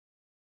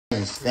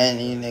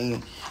Standing,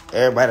 nigga.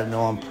 Everybody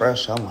know I'm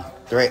pressure. I'm a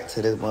threat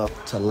to this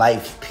motherfucker, to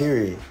life,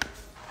 period.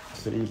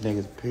 To these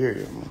niggas,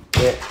 period. I'm a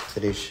threat to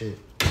this shit.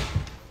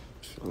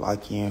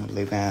 Lock in,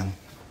 lay down.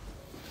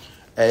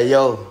 Hey,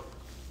 yo.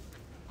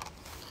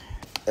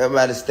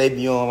 Everybody stay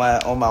be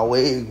on my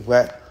wave,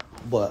 right?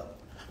 But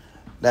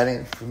that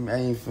ain't from, I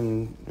ain't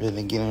from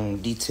really get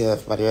into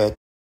details about everything,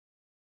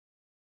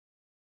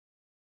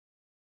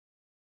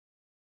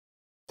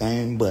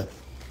 but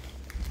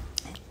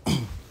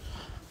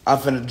I'm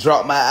finna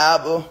drop my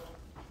album.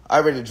 I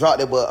already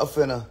dropped it, but I'm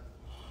finna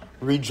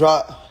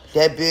re-drop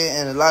that bit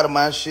and a lot of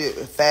my shit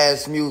with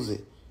fast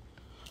music.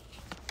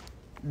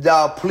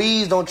 Y'all,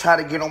 please don't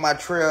try to get on my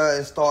trail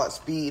and start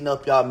speeding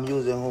up y'all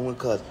music, homie,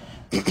 because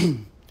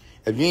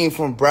if you ain't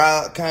from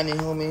Broward County,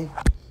 homie,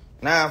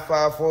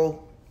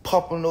 954,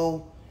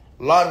 Pompano,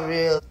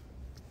 Lauderdale,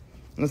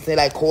 let's say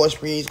like Coral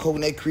Springs,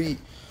 Coconut Creek,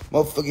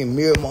 motherfucking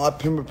Miramar,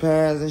 Pembroke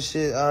Pines and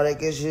shit, all that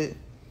good shit.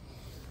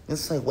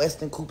 It's like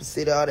Western Cooper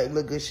City, all that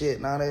little good shit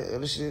and all that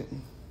other shit.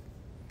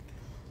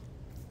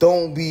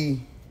 Don't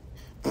be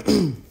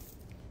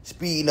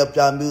speeding up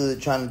y'all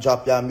music, trying to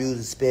drop y'all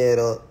music, sped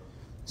up.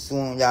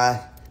 Soon y'all, know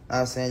what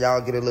I'm saying,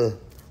 y'all get a little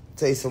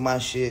taste of my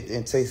shit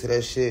and taste of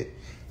that shit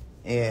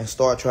and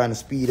start trying to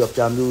speed up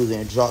y'all music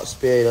and drop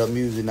sped up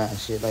music and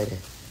shit like that.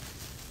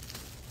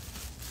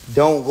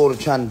 Don't go to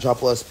trying to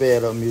drop us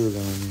sped up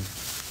music.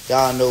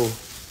 Y'all know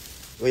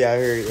where y'all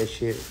heard that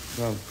shit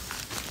from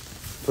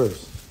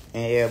first.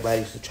 And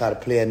everybody used to try to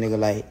play a nigga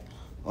like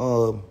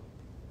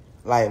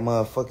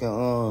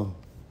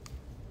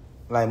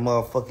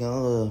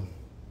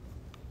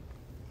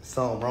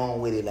something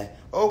wrong with it. Like,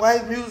 oh, why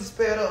his music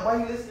sped up? Why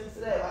you listening to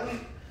that?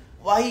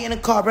 Why he in the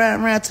car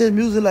riding around to the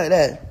music like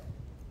that?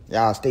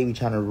 Y'all stay be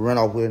trying to run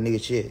off with a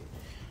nigga shit.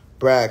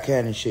 Broward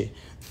County shit.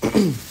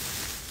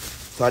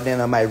 So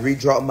then I might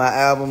re-drop my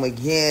album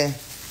again,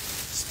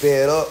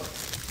 sped up,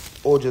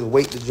 or just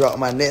wait to drop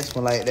my next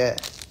one like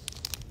that.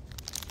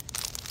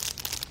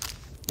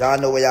 Y'all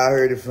know where y'all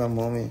heard it from,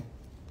 homie.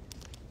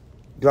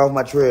 Get off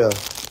my trail.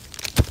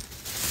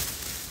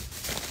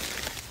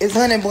 It's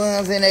honey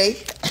buns in A.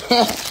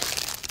 I'm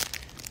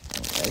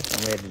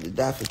ready to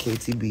die for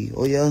KTB.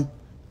 Oh, yeah?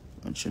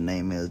 What's your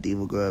name is?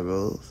 Diva Girl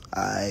Rose.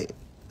 Alright.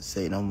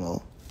 Say no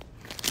more.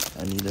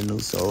 I need a new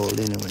soul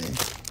anyway.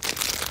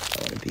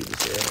 All the people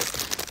say that.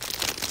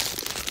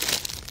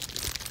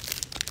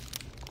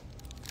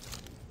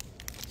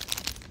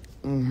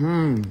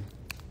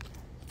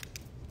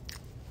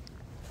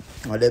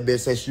 Oh, that bitch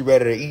said she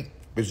ready to eat,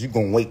 but she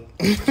gonna wait.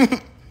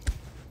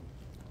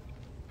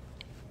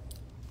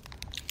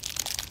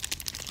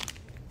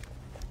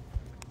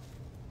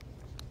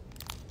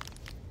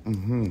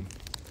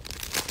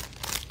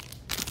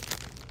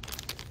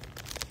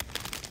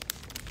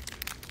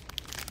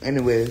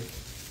 Anyways,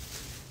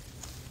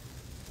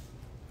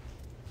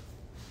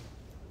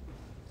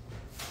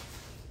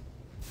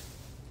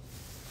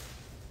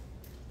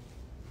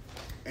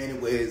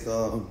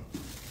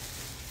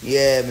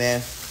 yeah, man.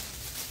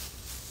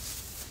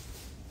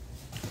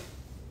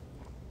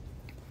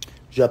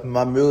 Dropping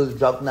our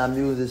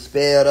music,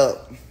 sped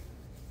up.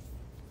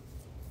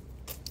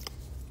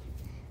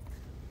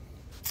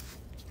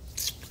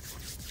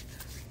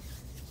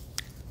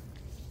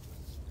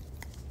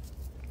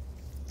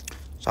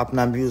 Dropping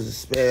our music,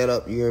 sped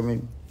up, you hear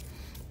me?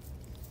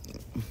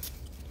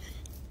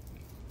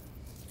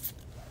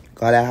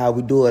 Call that how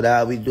we do it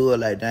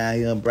like down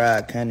here in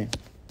Broward County.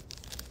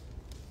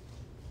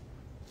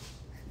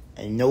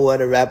 And no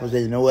other rappers,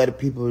 there's no other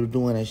people who are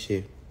doing that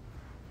shit.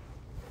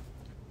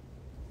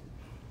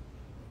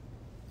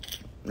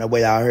 That's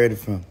where y'all heard it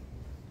from.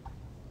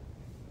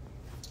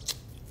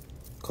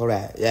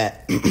 Kodak, yeah.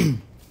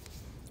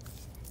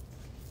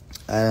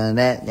 Other than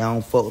that, y'all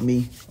don't fuck with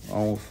me. I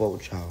don't fuck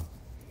with y'all.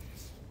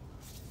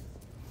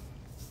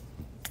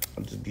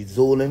 I'll just be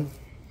zooling.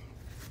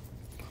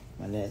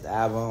 My next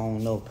album, I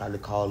don't know, probably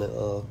call it,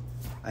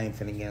 I ain't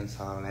finna get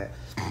into all that.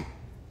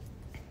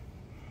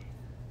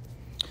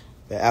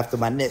 But after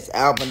my next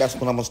album, that's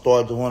when I'm gonna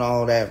start doing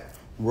all that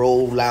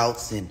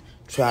rollouts and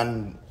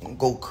trying to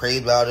go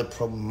crazy about the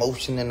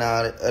promotion and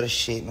all that other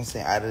shit. You know what I'm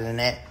saying? Other than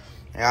that,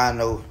 I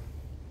know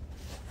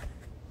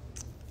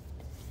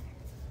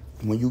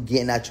when you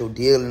getting out your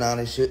deal and all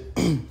that shit,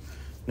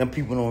 them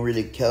people don't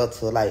really care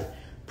to like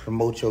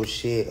promote your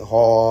shit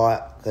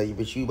hard,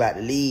 but you about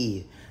to leave.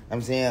 You know what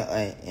I'm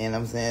saying? And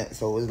I'm saying,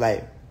 so it's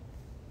like,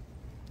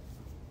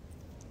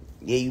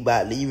 yeah, you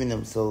about leaving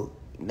them, so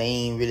they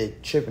ain't really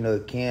tripping or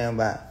caring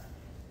about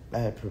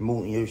like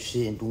promoting your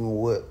shit and doing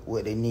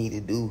what they need to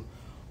do.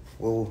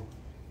 Well,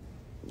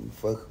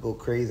 fuck go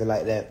crazy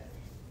like that.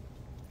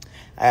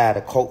 I had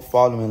a cult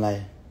following, like,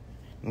 you know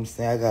what I'm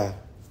saying? I got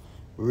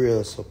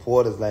real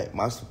supporters, like,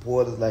 my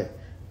supporters, like,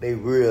 they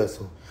real,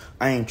 so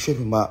I ain't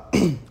tripping about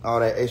all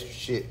that extra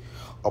shit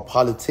or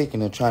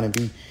politicking or trying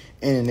to be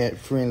internet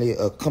friendly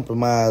or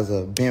compromise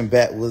or bend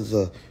backwards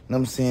or, you know what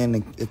I'm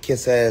saying, to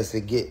kiss ass to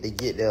get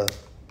there.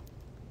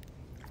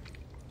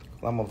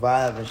 I'm a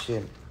vibe and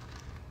shit.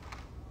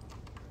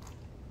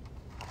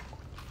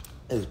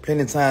 There's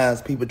plenty of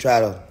times people try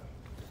to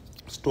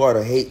start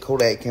a hate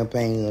Kodak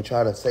campaign and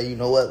try to say, you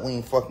know what, we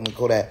ain't fucking with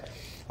Kodak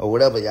or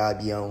whatever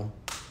y'all be on.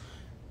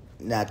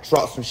 Now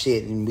drop some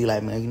shit and be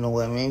like, man, you know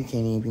what, man, you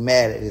can't even be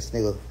mad at this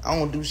nigga. I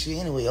don't do shit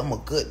anyway. I'm a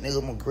good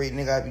nigga. I'm a great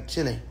nigga. I be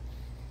chilling.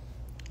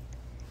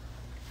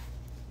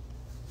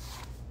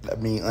 I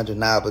mean,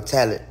 undeniable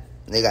talent.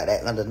 They got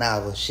that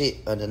undeniable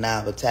shit,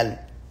 undeniable talent.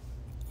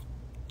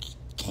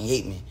 Can't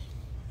hate me.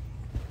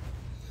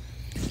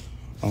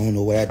 I don't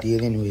know what I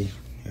did anyway.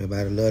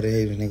 Everybody love to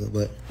hate a nigga,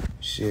 but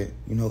shit,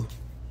 you know.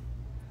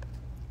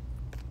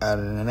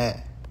 Other than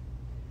that,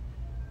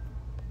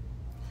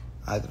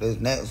 after this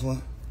next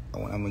one,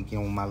 I'm gonna get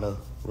on my little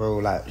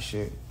roll out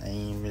shit. I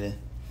don't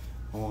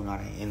know how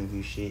to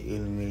interview shit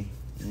anyway.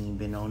 Ain't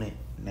been on it.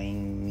 They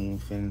ain't even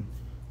finna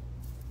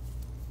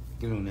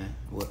get on that.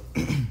 What?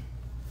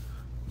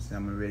 So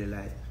I'm really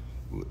like,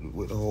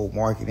 with the whole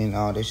marketing and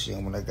all this shit,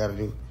 what I gotta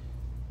do.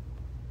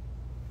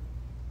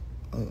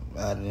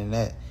 Other than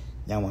that,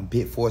 y'all want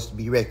big force to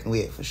be reckoned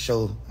with for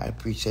sure. I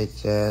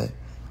appreciate y'all.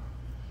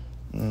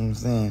 You know what I'm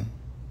saying?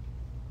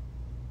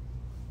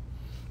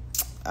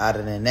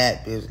 Other than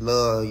that, bitch,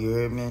 love, you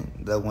heard me?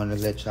 I want to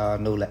let y'all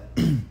know, like,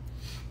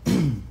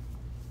 I'm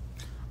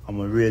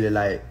gonna really,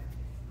 like,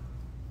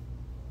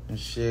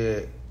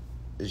 shit,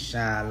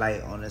 shine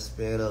light on the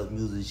sped up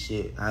music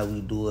shit, how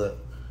we do it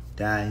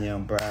down here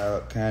in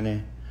Broward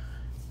County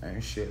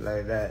and shit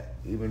like that.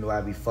 Even though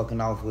I be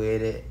fucking off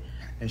with it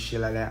and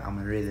shit like that,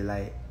 I'm really,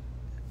 like,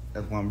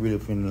 that's what I'm really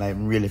finna, like,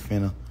 I'm really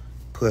finna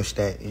push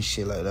that and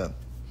shit like that.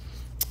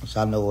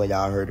 So I know where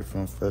y'all heard it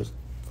from first,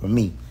 from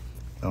me.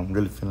 I'm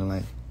really feeling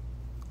like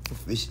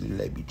officially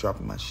like be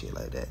dropping my shit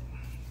like that.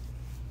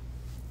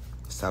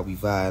 That's how we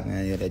vibe,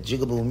 man. Yeah, that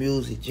jigaboo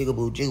music,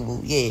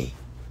 jigaboo, yeah.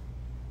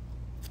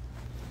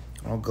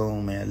 I'm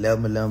going, man.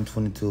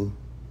 11/11/22.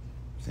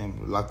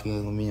 Lock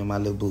in with me in my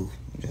little booth.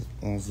 Just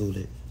gonna do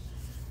that.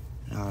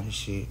 And all this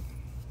shit.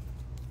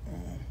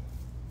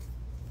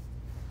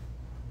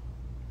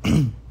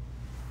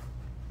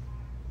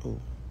 Oh.